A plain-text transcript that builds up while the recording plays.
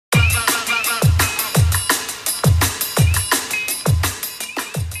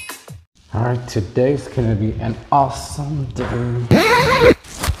All right, today's gonna be an awesome day.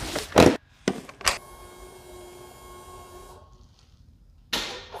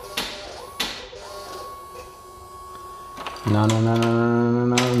 No,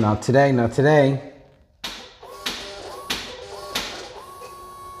 not today, not today.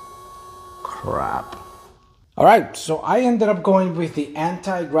 Crap. All right, so I ended up going with the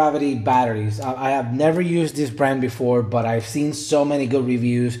Antigravity batteries. I have never used this brand before, but I've seen so many good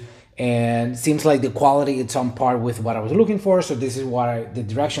reviews, and it seems like the quality is on par with what I was looking for. So this is the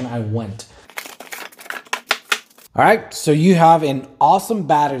direction I went. All right, so you have an awesome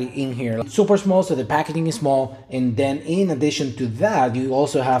battery in here, super small, so the packaging is small. And then in addition to that, you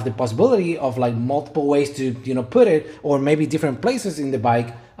also have the possibility of like multiple ways to, put it, or maybe different places in the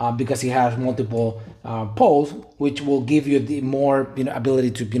bike, because it has multiple poles, which will give you the more,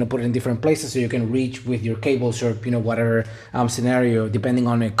 ability to, put it in different places so you can reach with your cables or, whatever scenario, depending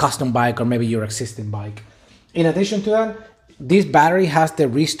on a custom bike or maybe your existing bike. In addition to that, this battery has the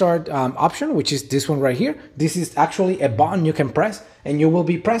restart option, which is this one right here. This is actually a button you can press, and you will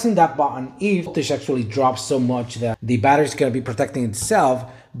be pressing that button if voltage actually drops so much that the battery is going to be protecting itself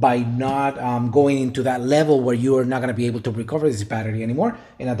by not going into that level where you are not going to be able to recover this battery anymore.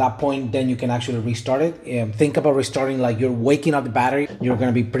 And at that point, then you can actually restart it. Think about restarting like you're waking up the battery. You're going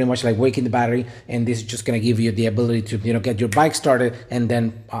to be pretty much like waking the battery, and this is just going to give you the ability to get your bike started. And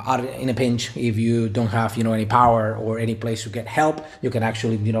then out in a pinch, if you don't have any power or any place to get help, you can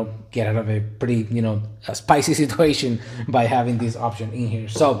actually get out of a pretty a spicy situation by having this option in here.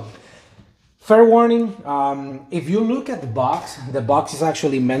 So fair warning, if you look at the box is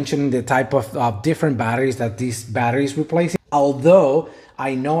actually mentioning the type of different batteries that this battery is replacing. Although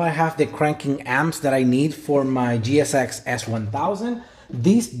I know I have the cranking amps that I need for my GSX-S1000,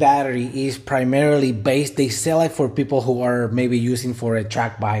 this battery is primarily based, they sell it for people who are maybe using for a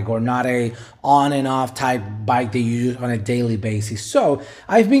track bike or not a on and off type bike that you use on a daily basis. So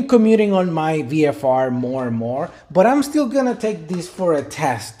I've been commuting on my VFR more and more, but I'm still gonna take this for a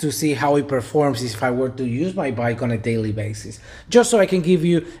test to see how it performs if I were to use my bike on a daily basis, just so I can give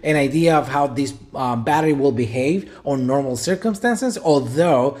you an idea of how this battery will behave on normal circumstances.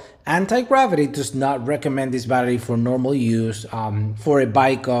 Although Antigravity does not recommend this battery for normal use for a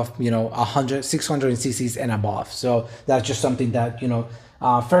bike of 600 cc's and above. So that's just something that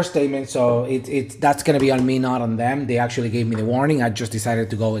first statement. So that's gonna be on me, not on them. They actually gave me the warning. I just decided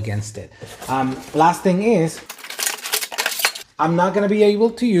to go against it. Last thing is, I'm not gonna be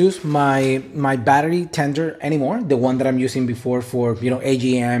able to use my battery tender anymore, the one that I'm using before for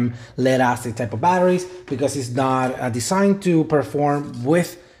AGM lead acid type of batteries, because it's not designed to perform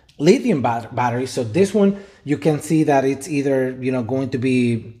with lithium batteries. So this one, you can see that it's either going to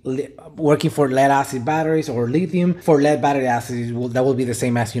be working for lead acid batteries or lithium. For lead battery acids, that will be the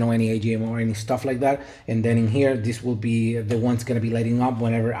same as any AGM or any stuff like that. And then in here, this will be the one's going to be lighting up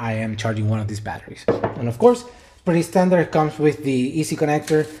whenever I am charging one of these batteries. And of course, pretty standard, it comes with the easy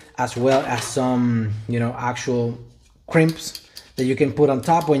connector as well as some actual crimps that you can put on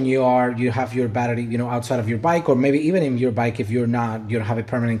top when you have your battery outside of your bike, or maybe even in your bike if you don't have a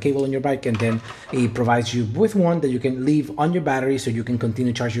permanent cable on your bike. And then it provides you with one that you can leave on your battery, so you can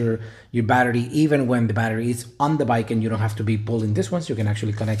continue to charge your battery even when the battery is on the bike, and you don't have to be pulling this one. So you can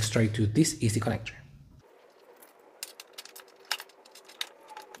actually connect straight to this easy connector.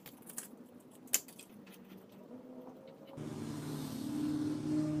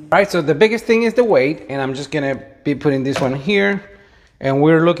 All right, so the biggest thing is the weight, and I'm just gonna be putting this one here, and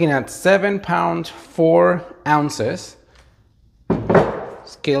we're looking at 7 pounds 4 ounces.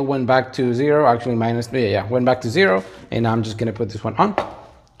 Scale went back to 0, actually went back to 0, and I'm just gonna put this one on,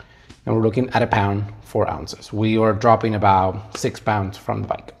 and we're looking at 1 pound 4 ounces. We are dropping about 6 pounds from the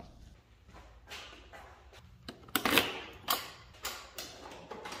bike.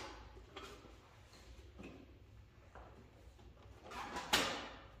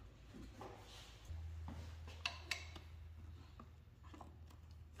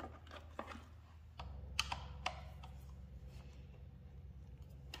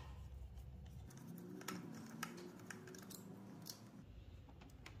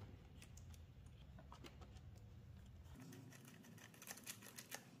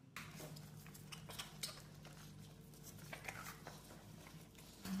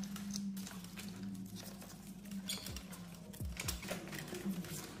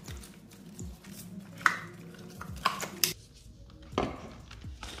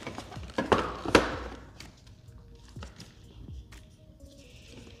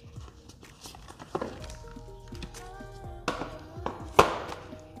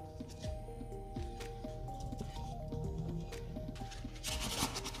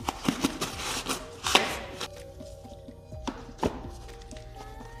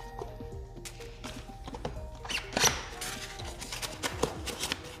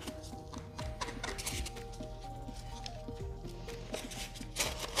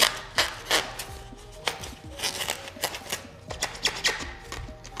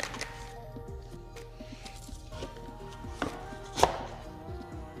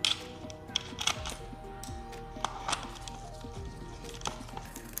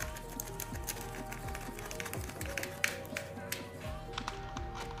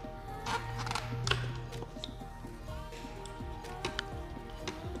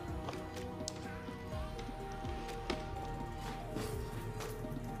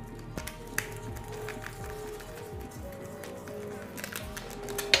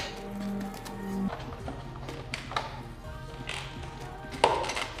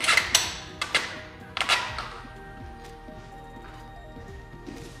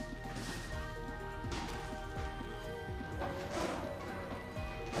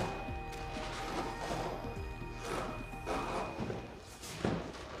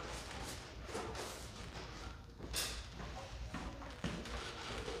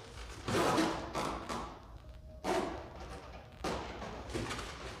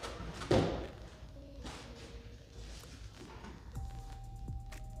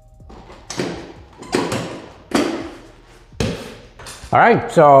 All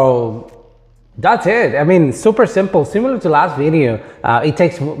right, so that's it. I mean, super simple, similar to last video. It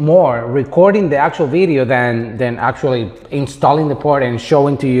takes more recording the actual video than actually installing the port and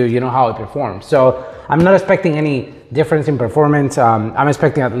showing to you, how it performs. So I'm not expecting any difference in performance. I'm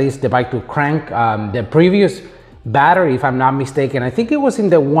expecting at least the bike to crank. The previous battery, if I'm not mistaken, I think it was in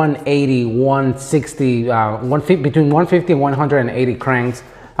the 180, 160, 150, between 150 and 180 cranks,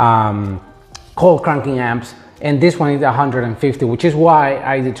 cold cranking amps. And this one is 150, which is why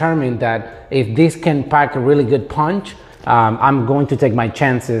I determined that if this can pack a really good punch, I'm going to take my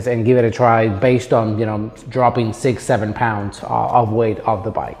chances and give it a try based on, dropping 6-7 pounds of weight of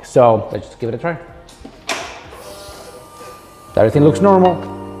the bike. So let's just give it a try. Everything looks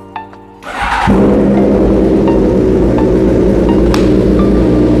normal.